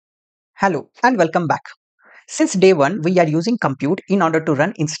Hello and welcome back. Since day one, we are using compute in order to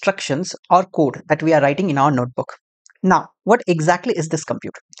run instructions or code that we are writing in our notebook. Now, what exactly is this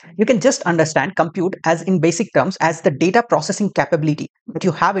compute? You can just understand compute as in basic terms as the data processing capability that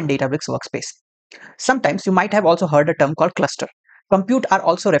you have in Databricks workspace. Sometimes you might have also heard a term called cluster. Compute are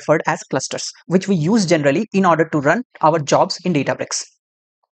also referred as clusters, which we use generally in order to run our jobs in Databricks.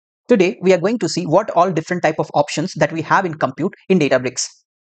 Today, we are going to see what all different type of options that we have in compute in Databricks.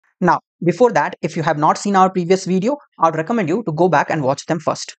 Now, before that, if you have not seen our previous video, I would recommend you to go back and watch them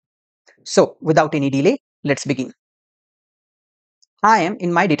first. So, without any delay, let's begin. I am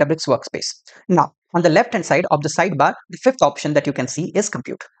in my Databricks workspace. Now, on the left hand side of the sidebar, the fifth option that you can see is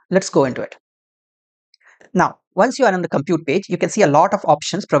compute. Let's go into it. Now, once you are on the compute page, you can see a lot of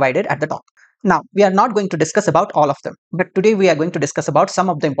options provided at the top. Now, we are not going to discuss about all of them, but today we are going to discuss about some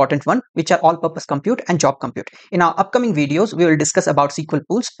of the important ones, which are all-purpose compute and job compute. In our upcoming videos, we will discuss about SQL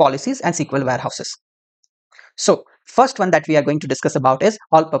pools, policies, and SQL warehouses. So, first one that we are going to discuss about is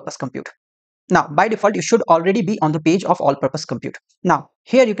all-purpose compute. Now, by default, you should already be on the page of all-purpose compute. Now,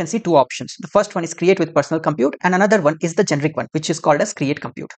 here you can see two options. The first one is create with personal compute, and another one is the generic one, which is called as create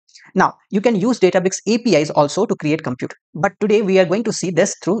compute. Now, you can use Databricks APIs also to create compute, but today we are going to see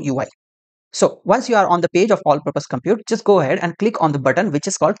this through UI. So, once you are on the page of all-purpose compute, just go ahead and click on the button which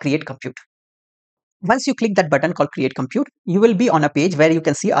is called create compute. Once you click that button called create compute, you will be on a page where you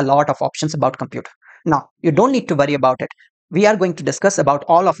can see a lot of options about compute. Now, you don't need to worry about it. We are going to discuss about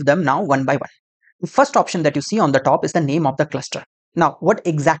all of them now one by one. The first option that you see on the top is the name of the cluster. Now, what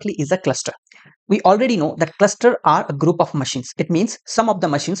exactly is a cluster? We already know that cluster are a group of machines. It means some of the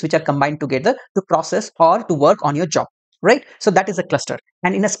machines which are combined together to process or to work on your job, right? So that is a cluster.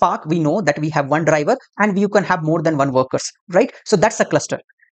 And in a Spark, we know that we have one driver and you can have more than one workers, right? So that's a cluster.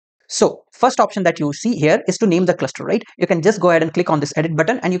 So first option that you see here is to name the cluster, right? You can just go ahead and click on this edit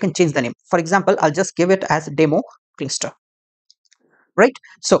button and you can change the name. For example, I'll just give it as demo cluster. Right?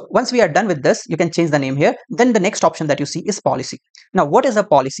 So once we are done with this, you can change the name here. Then the next option that you see is policy. Now, what is a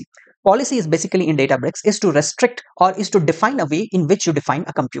policy? Policy is basically in Databricks is to restrict or is to define a way in which you define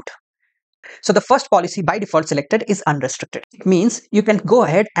a compute. So the first policy by default selected is unrestricted. It means you can go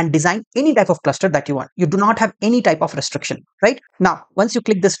ahead and design any type of cluster that you want. You do not have any type of restriction, right? Now, once you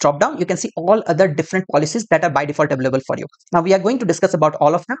click this drop down, you can see all other different policies that are by default available for you. Now, we are going to discuss about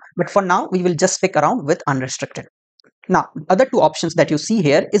all of them, but for now, we will just stick around with unrestricted. Now, other two options that you see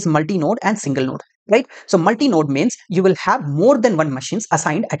here is multi-node and single node, right? So multi-node means you will have more than one machines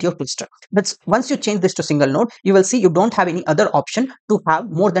assigned at your cluster. But once you change this to single node, you will see you don't have any other option to have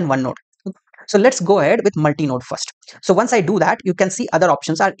more than one node. So let's go ahead with multi-node first. So once I do that, you can see other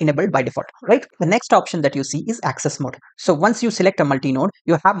options are enabled by default, right? The next option that you see is access mode. So once you select a multi-node,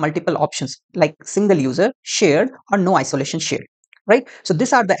 you have multiple options like single user, shared, or no isolation shared. Right? So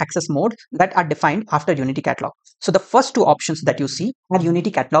these are the access modes that are defined after Unity Catalog. So the first two options that you see are Unity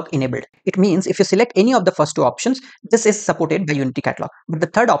Catalog enabled. It means if you select any of the first two options, this is supported by Unity Catalog. But the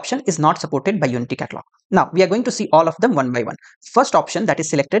third option is not supported by Unity Catalog. Now we are going to see all of them one by one. First option that is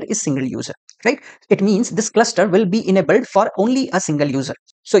selected is single user, right? It means this cluster will be enabled for only a single user.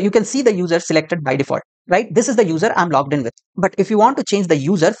 So you can see the user selected by default. Right? This is the user I'm logged in with. But if you want to change the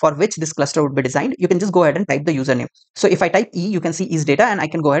user for which this cluster would be designed, you can just go ahead and type the username. So if I type E, you can see E's data and I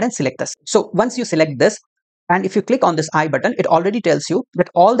can go ahead and select this. So once you select this, and if you click on this I button, it already tells you that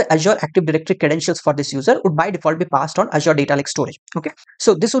all the Azure Active Directory credentials for this user would by default be passed on Azure Data Lake storage. Okay.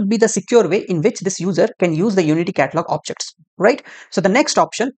 So this would be the secure way in which this user can use the Unity Catalog objects, right? So the next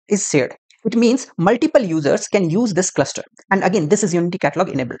option is shared. It means multiple users can use this cluster. And again, this is Unity Catalog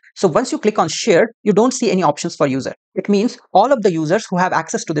enabled. So once you click on shared, you don't see any options for user. It means all of the users who have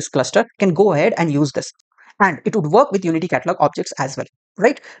access to this cluster can go ahead and use this. And it would work with Unity Catalog objects as well,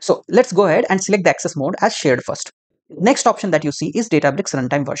 right? So let's go ahead and select the access mode as shared first. Next option that you see is Databricks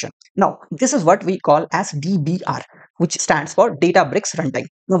Runtime version. Now, this is what we call as DBR, which stands for Databricks Runtime.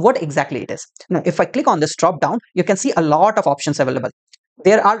 Now, what exactly it is? Now, if I click on this drop down, you can see a lot of options available.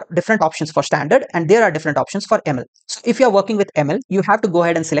 There are different options for standard and there are different options for ML. So if you're working with ML, you have to go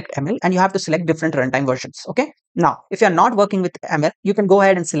ahead and select ML and you have to select different runtime versions. Okay. Now, if you're not working with ML, you can go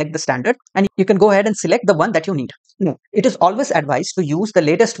ahead and select the standard and you can go ahead and select the one that you need. No, it is always advised to use the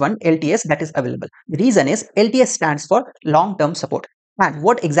latest one, LTS, that is available. The reason is LTS stands for long-term support. And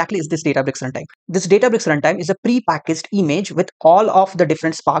what exactly is this Databricks runtime? This Databricks runtime is a pre-packaged image with all of the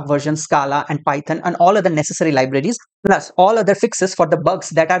different Spark versions, Scala and Python and all other necessary libraries, plus all other fixes for the bugs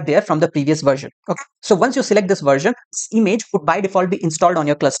that are there from the previous version. Okay. So once you select this version, this image would by default be installed on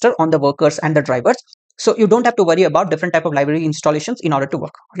your cluster on the workers and the drivers. So you don't have to worry about different type of library installations in order to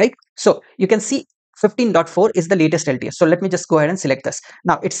work, right? So you can see 15.4 is the latest LTS. So let me just go ahead and select this.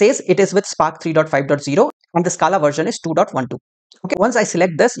 Now it says it is with Spark 3.5.0 and the Scala version is 2.12. Okay, once I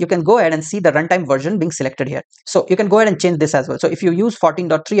select this, you can go ahead and see the runtime version being selected here. So you can go ahead and change this as well. So if you use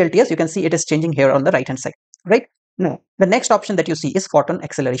 14.3 LTS, you can see it is changing here on the right hand side, right? Now, the next option that you see is Photon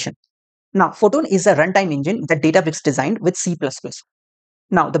Acceleration. Now, Photon is a runtime engine that Databricks designed with C++.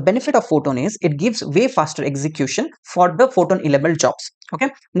 Now, the benefit of Photon is it gives way faster execution for the Photon enabled jobs. Okay.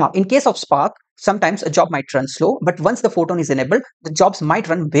 Now, in case of Spark, sometimes a job might run slow, but once the Photon is enabled, the jobs might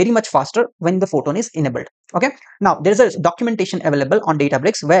run very much faster when the Photon is enabled. Okay. Now, there's a documentation available on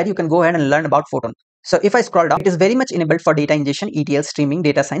Databricks where you can go ahead and learn about Photon. So if I scroll down, it is very much enabled for data ingestion, ETL streaming,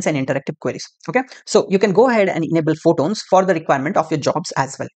 data science, and interactive queries. Okay. So you can go ahead and enable Photons for the requirement of your jobs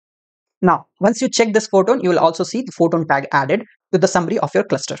as well. Now, once you check this photon, you will also see the photon tag added to the summary of your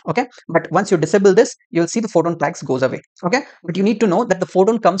cluster. Okay. But once you disable this, you'll see the photon tags goes away. Okay. But you need to know that the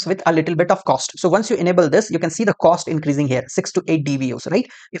photon comes with a little bit of cost. So once you enable this, you can see the cost increasing here, 6 to 8 dBUs, right?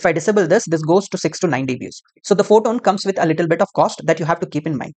 If I disable this, this goes to 6 to 9 dBUs. So the photon comes with a little bit of cost that you have to keep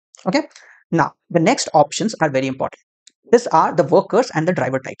in mind. Okay. Now, the next options are very important. These are the workers and the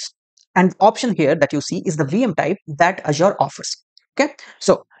driver types. And option here that you see is the VM type that Azure offers. Okay.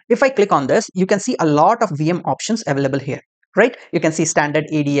 So if I click on this, you can see a lot of VM options available here, right? You can see standard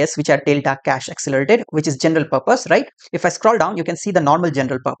ADS, which are Delta Cache Accelerated, which is general purpose, right? If I scroll down, you can see the normal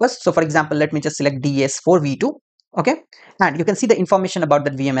general purpose. So for example, let me just select DS4V2. Okay. And you can see the information about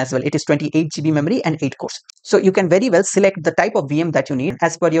that VM as well. It is 28 GB memory and 8 cores. So you can very well select the type of VM that you need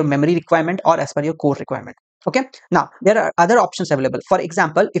as per your memory requirement or as per your core requirement. Okay. Now, there are other options available. For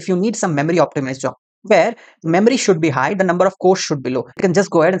example, if you need some memory optimized job, where memory should be high, the number of cores should be low. You can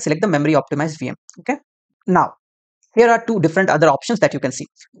just go ahead and select the memory optimized VM. Okay. Now, here are two different other options that you can see.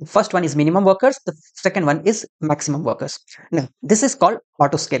 The first one is minimum workers. The second one is maximum workers. Now, this is called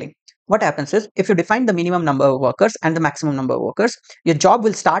auto scaling. What happens is if you define the minimum number of workers and the maximum number of workers, your job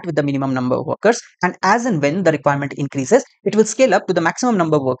will start with the minimum number of workers. And as and when the requirement increases, it will scale up to the maximum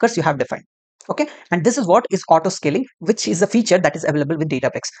number of workers you have defined. Okay, and this is what is auto scaling, which is a feature that is available with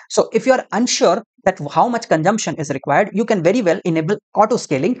Databricks. So if you are unsure that how much consumption is required, you can very well enable auto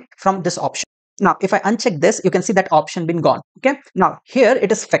scaling from this option. Now, if I uncheck this, you can see that option been gone. Okay, now here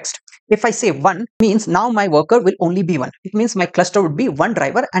it is fixed. If I say 1, means now my worker will only be 1. It means my cluster would be 1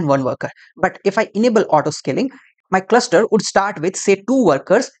 driver and 1 worker. But if I enable auto scaling, my cluster would start with say 2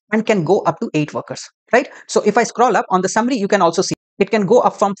 workers and can go up to 8 workers, right? So if I scroll up on the summary, you can also see it can go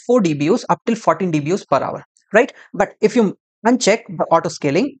up from 4 dBUs up till 14 dBUs per hour, right? But if you uncheck the auto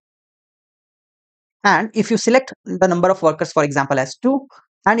scaling, and if you select the number of workers, for example, as 2,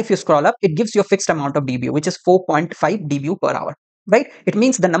 and if you scroll up, it gives you a fixed amount of dBU, which is 4.5 dBU per hour, right? It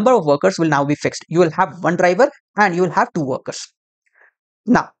means the number of workers will now be fixed. You will have 1 driver and you will have 2 workers.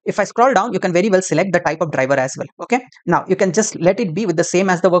 Now, if I scroll down, you can very well select the type of driver as well. Okay. Now, you can just let it be with the same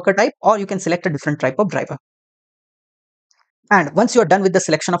as the worker type, or you can select a different type of driver. And once you are done with the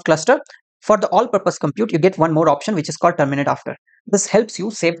selection of cluster, for the all-purpose compute, you get one more option, which is called terminate after. This helps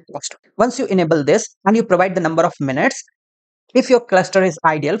you save cost. Once you enable this and you provide the number of minutes, if your cluster is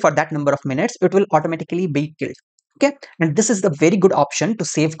ideal for that number of minutes, it will automatically be killed. Okay, and this is the very good option to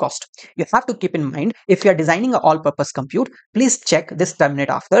save cost. You have to keep in mind, if you are designing an all-purpose compute, please check this terminate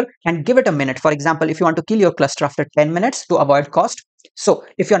after and give it a minute. For example, if you want to kill your cluster after 10 minutes to avoid cost, so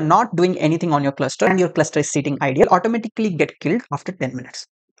if you're not doing anything on your cluster and your cluster is sitting ideal, automatically get killed after 10 minutes.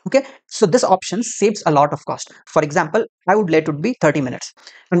 Okay, so this option saves a lot of cost. For example, I would let it be 30 minutes.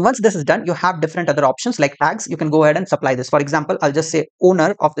 And once this is done, you have different other options like tags. You can go ahead and supply this. For example, I'll just say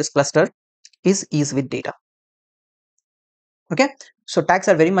owner of this cluster is ease with data. Okay, so tags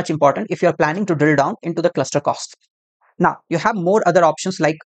are very much important if you're planning to drill down into the cluster cost. Now, you have more other options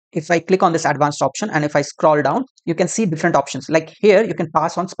like if I click on this advanced option and if I scroll down, you can see different options. Like here, you can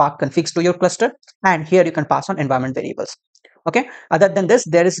pass on Spark configs to your cluster, and here you can pass on environment variables. Okay, other than this,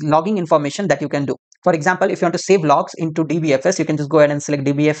 there is logging information that you can do. For example, if you want to save logs into DBFS, you can just go ahead and select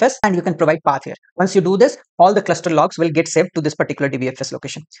DBFS and you can provide path here. Once you do this, all the cluster logs will get saved to this particular DBFS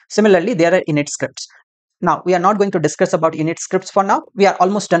location. Similarly, there are init scripts. Now, we are not going to discuss about init scripts for now. We are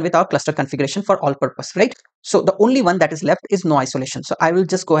almost done with our cluster configuration for all purpose, right? So the only one that is left is no isolation. So I will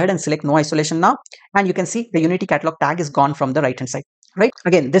just go ahead and select no isolation now. And you can see the Unity catalog tag is gone from the right hand side, right?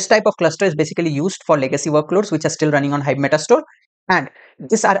 Again, this type of cluster is basically used for legacy workloads, which are still running on Hive Metastore. And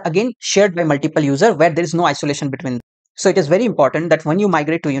these are again shared by multiple users where there is no isolation between them. So it is very important that when you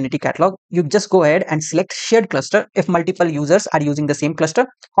migrate to Unity catalog, you just go ahead and select shared cluster if multiple users are using the same cluster,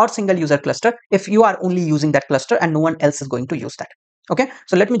 or single user cluster if you are only using that cluster and no one else is going to use that. Okay,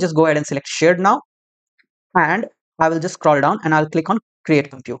 so let me just go ahead and select shared now, and I will just scroll down and I'll click on create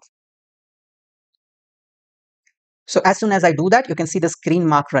compute. So as soon as I do that, you can see the screen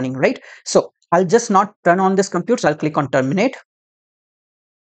mark running, right? So I'll just not turn on this compute. So I'll click on terminate.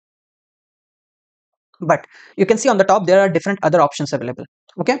 But you can see on the top, there are different other options available.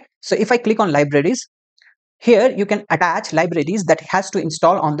 Okay. So if I click on libraries, here you can attach libraries that has to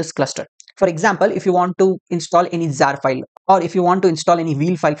install on this cluster. For example, if you want to install any jar file, or if you want to install any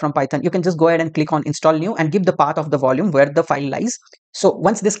wheel file from Python, you can just go ahead and click on install new and give the path of the volume where the file lies. So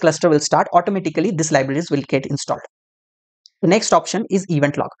once this cluster will start, automatically these libraries will get installed. The next option is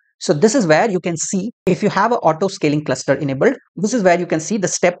event log. So this is where you can see if you have an auto scaling cluster enabled, this is where you can see the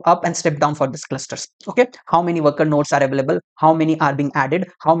step up and step down for these clusters. Okay, how many worker nodes are available, how many are being added,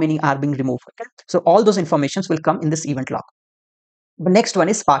 how many are being removed. Okay, so all those informations will come in this event log. The next one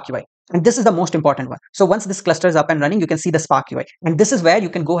is Spark UI. And this is the most important one. So once this cluster is up and running, you can see the Spark UI. And this is where you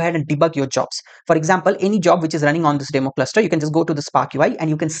can go ahead and debug your jobs. For example, any job which is running on this demo cluster, you can just go to the Spark UI and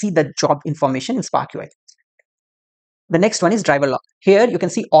you can see the job information in Spark UI. The next one is driver log. Here you can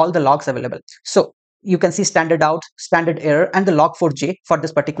see all the logs available. So you can see standard out, standard error, and the log4j for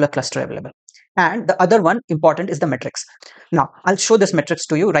this particular cluster available. And the other one important is the metrics. Now I'll show this metrics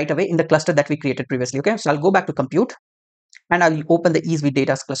to you right away in the cluster that we created previously. Okay, so I'll go back to compute and I'll open the ESV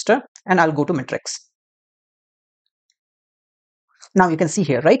data cluster and I'll go to metrics. Now you can see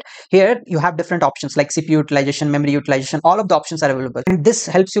here, right? Here you have different options like CPU utilization, memory utilization, all of the options are available. And this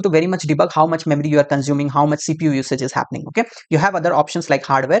helps you to very much debug how much memory you are consuming, how much CPU usage is happening. Okay. You have other options like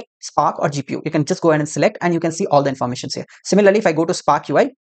hardware, Spark or GPU. You can just go ahead and select and you can see all the information here. Similarly, if I go to Spark UI,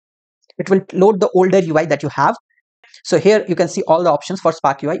 it will load the older UI that you have. So here you can see all the options for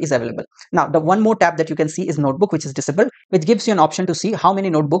Spark UI is available. Now the one more tab that you can see is notebook, which is disabled, which gives you an option to see how many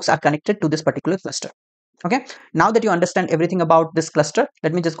notebooks are connected to this particular cluster. Okay, now that you understand everything about this cluster,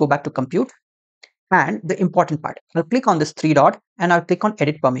 let me just go back to compute. And the important part, I'll click on this three dot and I'll click on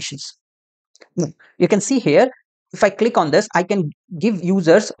edit permissions. You can see here, if I click on this, I can give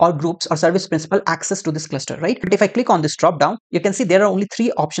users or groups or service principal access to this cluster, right? But if I click on this drop down, you can see there are only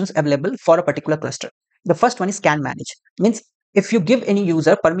three options available for a particular cluster. The first one is can manage. Means if you give any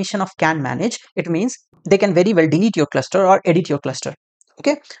user permission of can manage, it means they can very well delete your cluster or edit your cluster.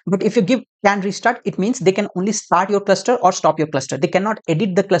 Okay, but if you give can restart, it means they can only start your cluster or stop your cluster. They cannot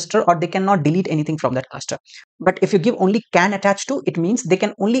edit the cluster or they cannot delete anything from that cluster. But if you give only can attach to, it means they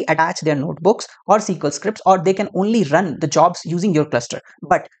can only attach their notebooks or SQL scripts, or they can only run the jobs using your cluster,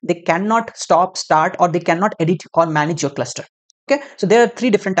 but they cannot stop, start, or they cannot edit or manage your cluster. Okay, so there are three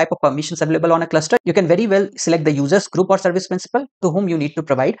different type of permissions available on a cluster. You can very well select the users, group, or service principal to whom you need to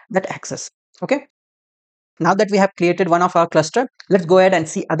provide that access. Okay. Now that we have created one of our cluster, let's go ahead and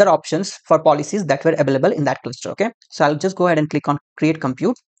see other options for policies that were available in that cluster. Okay, so I'll just go ahead and click on create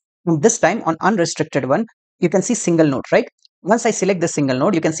compute. And this time on unrestricted one, you can see single node, right? Once I select the single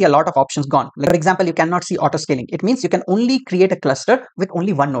node, you can see a lot of options gone. Like for example, you cannot see auto scaling. It means you can only create a cluster with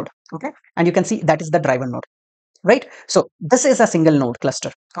only one node. Okay, and you can see that is the driver node. Right, so this is a single node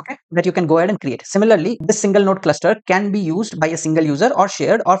cluster, okay, that you can go ahead and create. Similarly, this single node cluster can be used by a single user or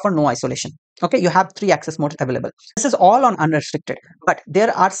shared or for no isolation. Okay, you have three access modes available. This is all on unrestricted, but there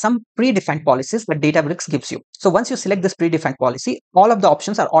are some predefined policies that Databricks gives you. So once you select this predefined policy, all of the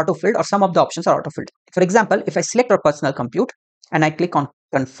options are auto-filled or some of the options are auto-filled. For example, if I select our personal compute and I click on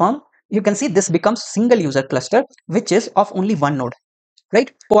confirm, you can see this becomes single user cluster, which is of only one node. Right,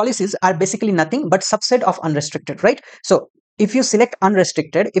 policies are basically nothing but subset of unrestricted, right? So if you select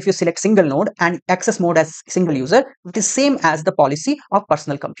unrestricted, if you select single node and access mode as single user, it is same as the policy of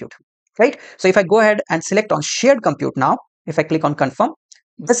personal compute, right? So if I go ahead and select on shared compute now, if I click on confirm,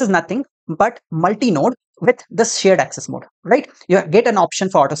 this is nothing but multi-node with this shared access mode, right? You get an option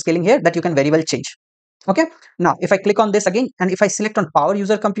for auto scaling here that you can very well change. Okay, now if I click on this again and if I select on power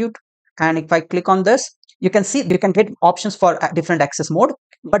user compute and if I click on this, you can see you can get options for different access mode,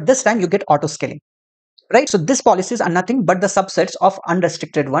 but this time you get auto scaling, right? So these policies are nothing but the subsets of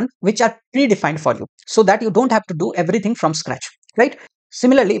unrestricted one, which are predefined for you so that you don't have to do everything from scratch, right?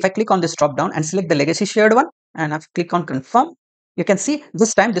 Similarly, if I click on this drop down and select the legacy shared one and I click on confirm, you can see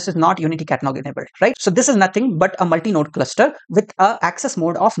this time this is not Unity catalog enabled, right? So this is nothing but a multi-node cluster with a access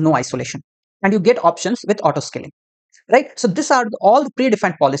mode of no isolation, and you get options with auto scaling. Right, so these are all the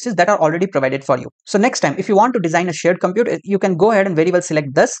predefined policies that are already provided for you. So next time, if you want to design a shared compute, you can go ahead and very well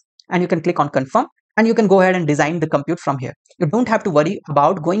select this and you can click on confirm and you can go ahead and design the compute from here. You don't have to worry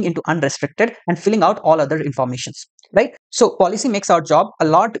about going into unrestricted and filling out all other informations, right? So policy makes our job a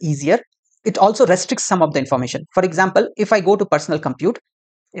lot easier. It also restricts some of the information. For example, if I go to personal compute,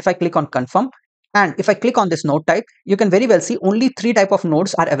 if I click on confirm and if I click on this node type, you can very well see only three type of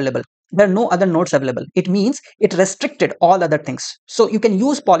nodes are available. There are no other nodes available. It means it restricted all other things. So you can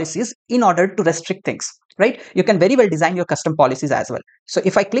use policies in order to restrict things. right? You can very well design your custom policies as well. So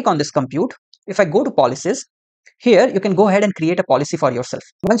if I click on this compute, if I go to policies, here you can go ahead and create a policy for yourself.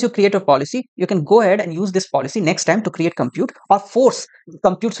 Once you create a policy, you can go ahead and use this policy next time to create compute or force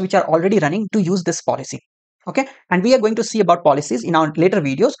computes which are already running to use this policy. Okay, and we are going to see about policies in our later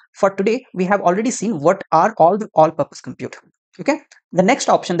videos. For today, we have already seen what are all the all-purpose compute. Okay, the next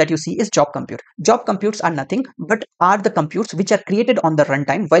option that you see is job compute. Job computes are nothing but are the computes which are created on the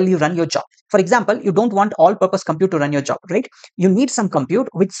runtime while you run your job. For example, you don't want all-purpose compute to run your job, right? You need some compute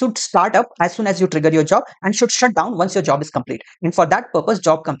which should start up as soon as you trigger your job and should shut down once your job is complete. And for that purpose,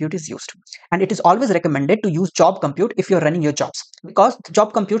 job compute is used. And it is always recommended to use job compute if you're running your jobs, because the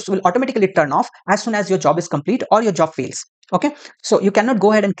job computes will automatically turn off as soon as your job is complete or your job fails. Okay, so you cannot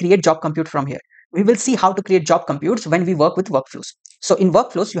go ahead and create job compute from here. We will see how to create job computes when we work with workflows. So in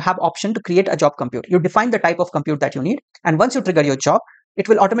workflows, you have option to create a job compute. You define the type of compute that you need, and once you trigger your job, it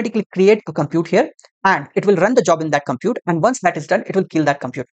will automatically create a compute here, and it will run the job in that compute. And once that is done, it will kill that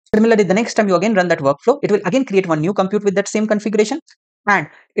compute. Similarly, the next time you again run that workflow, it will again create one new compute with that same configuration, and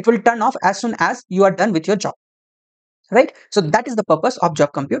it will turn off as soon as you are done with your job. Right? So that is the purpose of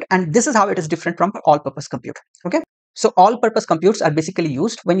job compute, and this is how it is different from all purpose compute. Okay. So all purpose computes are basically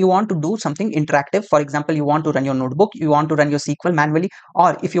used when you want to do something interactive. For example, you want to run your notebook, you want to run your SQL manually,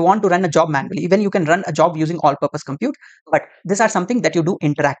 or if you want to run a job manually, even you can run a job using all purpose compute, but these are something that you do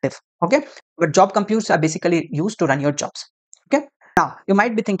interactive. Okay. But job computes are basically used to run your jobs. Okay. Now, you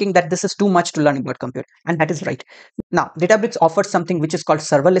might be thinking that this is too much to learn about compute, and that is right. Now, Databricks offers something which is called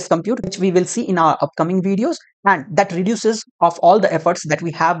serverless compute, which we will see in our upcoming videos, and that reduces of all the efforts that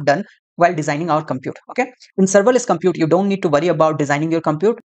we have done while designing our compute. Okay, in serverless compute, you don't need to worry about designing your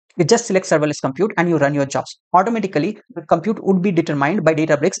compute. You just select serverless compute and you run your jobs. Automatically, the compute would be determined by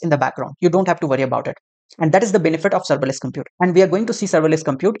Databricks in the background. You don't have to worry about it. And that is the benefit of serverless compute. And we are going to see serverless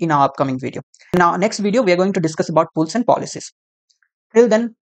compute in our upcoming video. In our next video, we are going to discuss about pools and policies. Till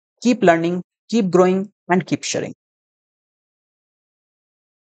then, keep learning, keep growing, and keep sharing.